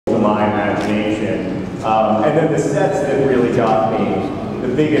And then the sets that really got me,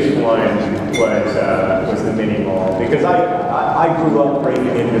 the biggest one was the mini mall, because I grew up breaking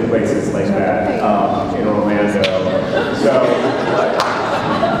into places like that in Orlando. So,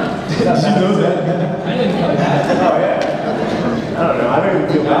 did you know that? I didn't know that. Oh yeah. I don't know. I don't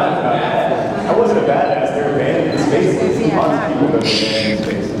even feel bad about it. I wasn't a badass. They're abandoned spaces. Lots of people live in abandoned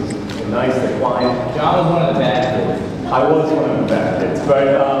spaces. Nice, they're quiet. John was one of the bad kids. I was one of the bad kids,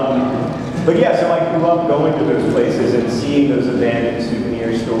 but yeah. So I grew up going to those places and seeing those abandoned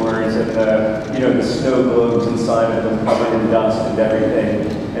souvenir stores and the snow globes inside of them covered in dust and everything.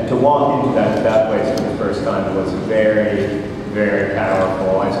 And to walk into that place for the first time was very, very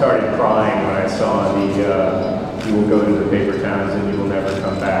powerful. I started crying when I saw the "You will go to the paper towns and you will never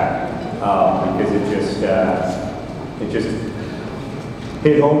come back," because it just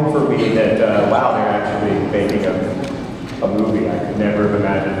hit home for me that wow, they're actually making a movie. I could never have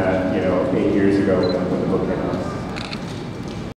imagined that 8 years ago when I put the book in.